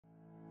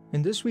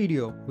In this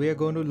video, we are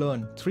going to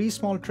learn 3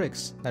 small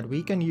tricks that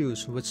we can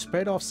use with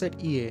spread offset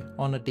EA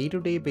on a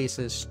day-to-day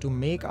basis to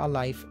make our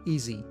life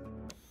easy.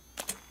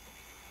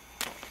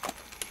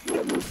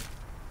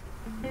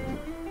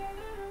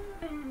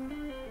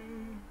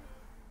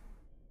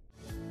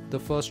 The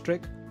first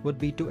trick would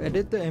be to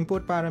edit the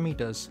input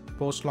parameters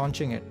post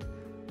launching it.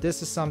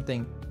 This is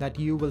something that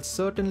you will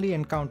certainly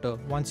encounter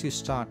once you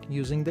start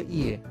using the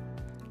EA.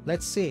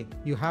 Let's say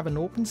you have an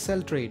open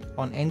sell trade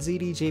on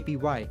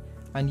NZD/JPY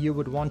and you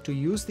would want to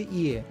use the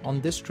EA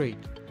on this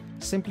trade.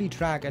 Simply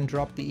drag and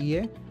drop the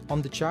EA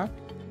on the chart,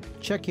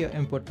 check your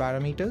input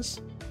parameters,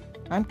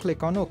 and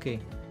click on OK.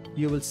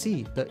 You will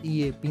see the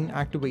EA being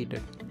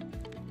activated.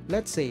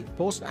 Let's say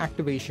post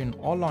activation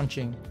or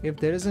launching, if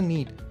there is a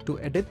need to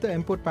edit the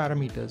input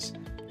parameters,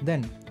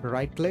 then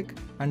right click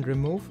and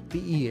remove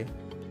the EA.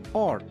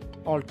 Or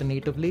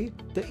alternatively,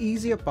 the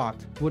easier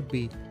path would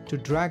be to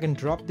drag and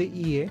drop the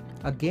EA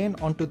again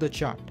onto the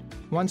chart.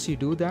 Once you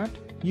do that,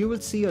 you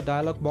will see a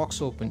dialog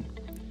box open.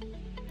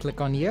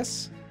 Click on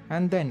yes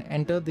and then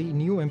enter the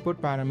new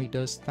input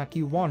parameters that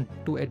you want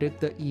to edit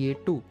the EA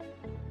to.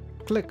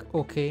 Click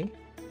OK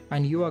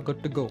and you are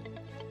good to go.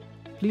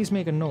 Please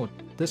make a note,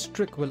 this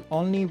trick will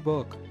only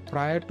work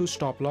prior to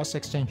stop loss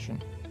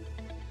extension.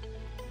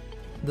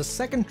 The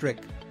second trick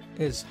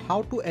is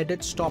how to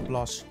edit stop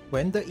loss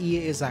when the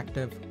EA is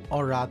active,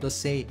 or rather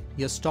say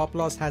your stop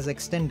loss has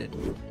extended.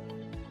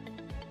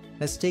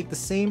 Let's take the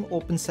same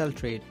open sell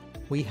trade.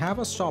 We have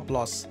a stop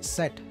loss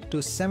set to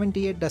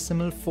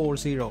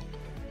 78.40,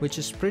 which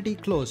is pretty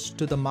close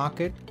to the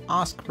market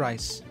ask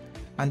price,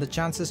 and the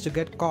chances to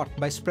get caught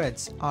by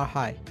spreads are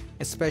high,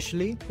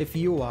 especially if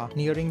you are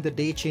nearing the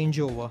day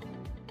changeover.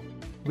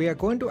 We are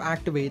going to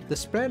activate the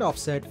spread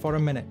offset for a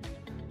minute,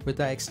 with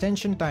the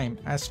extension time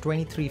as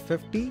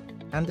 2350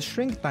 and the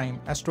shrink time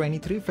as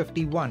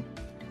 2351.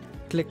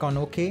 Click on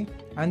OK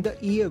and the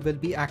EA will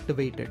be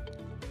activated.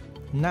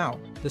 Now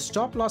the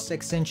stop loss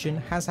extension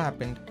has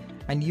happened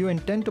and you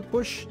intend to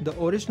push the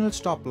original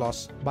stop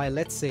loss by,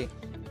 let's say,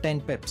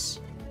 10 pips.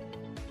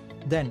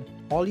 Then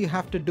all you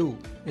have to do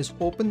is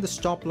open the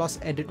stop loss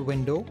edit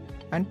window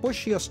and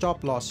push your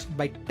stop loss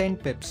by 10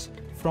 pips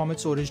from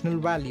its original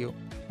value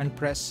and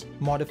press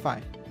modify.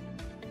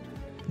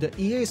 The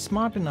EA is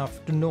smart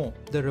enough to know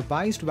the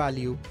revised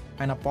value,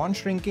 and upon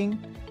shrinking,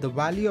 the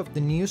value of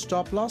the new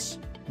stop loss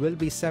will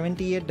be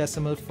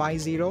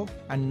 78.50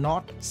 and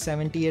not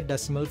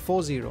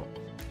 78.40.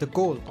 The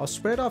goal of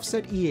spread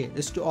offset EA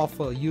is to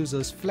offer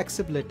users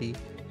flexibility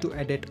to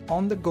edit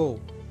on the go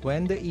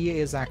when the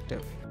EA is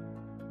active.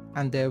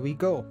 And there we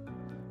go.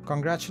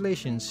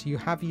 Congratulations, you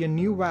have your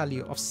new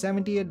value of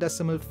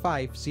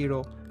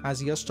 78.50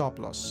 as your stop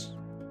loss.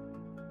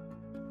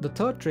 The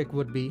third trick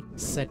would be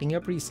setting your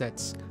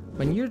presets.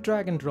 When you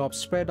drag and drop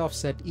spread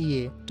offset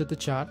EA to the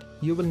chart,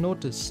 you will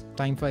notice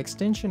time for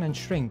extension and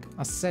shrink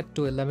are set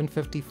to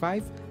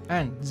 11:55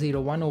 and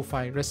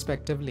 01:05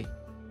 respectively.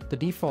 The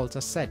defaults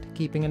are set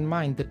keeping in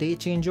mind the day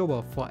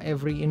changeover for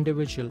every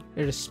individual,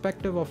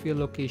 irrespective of your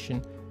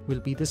location, will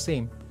be the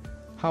same.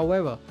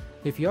 However,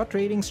 if your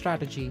trading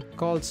strategy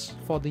calls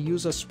for the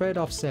user spread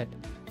offset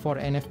for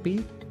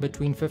NFP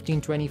between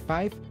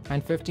 1525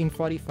 and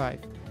 1545,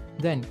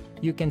 then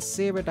you can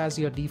save it as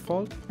your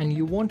default and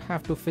you won't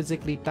have to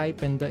physically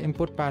type in the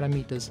input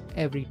parameters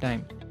every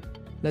time.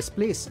 Let's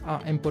place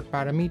our input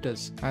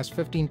parameters as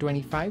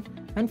 1525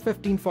 and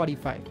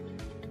 1545.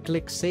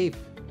 Click Save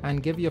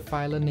and give your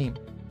file a name.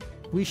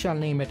 We shall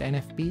name it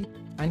NFP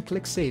and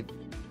click Save.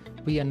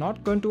 We are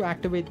not going to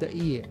activate the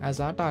EA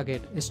as our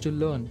target is to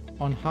learn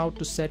on how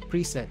to set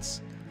presets.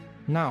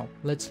 Now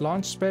let's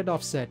launch spread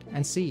offset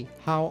and see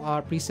how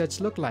our presets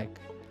look like.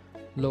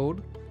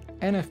 Load,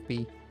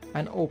 NFP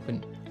and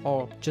open,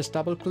 or just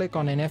double click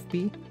on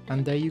NFP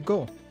and there you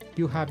go.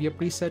 You have your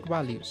preset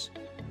values.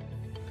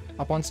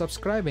 Upon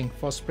subscribing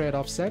for spread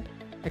offset,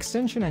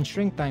 extension and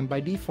shrink time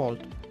by default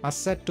are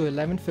set to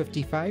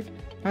 11:55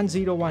 and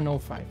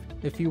 01:05.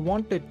 If you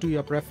want it to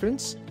your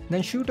preference,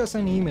 then shoot us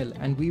an email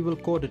and we will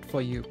code it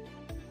for you.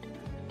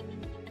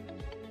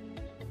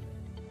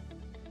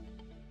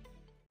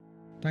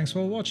 Thanks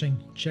for watching.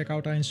 Check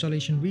out our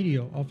installation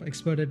video of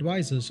Expert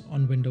Advisors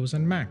on Windows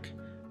and Mac.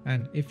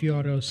 And if you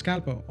are a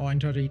scalper or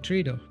intraday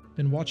trader,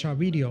 then watch our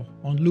video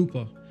on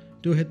Looper.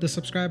 Do hit the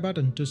subscribe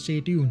button to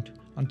stay tuned.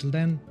 Until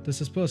then, this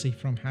is Percy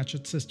from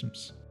Hatchet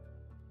Systems.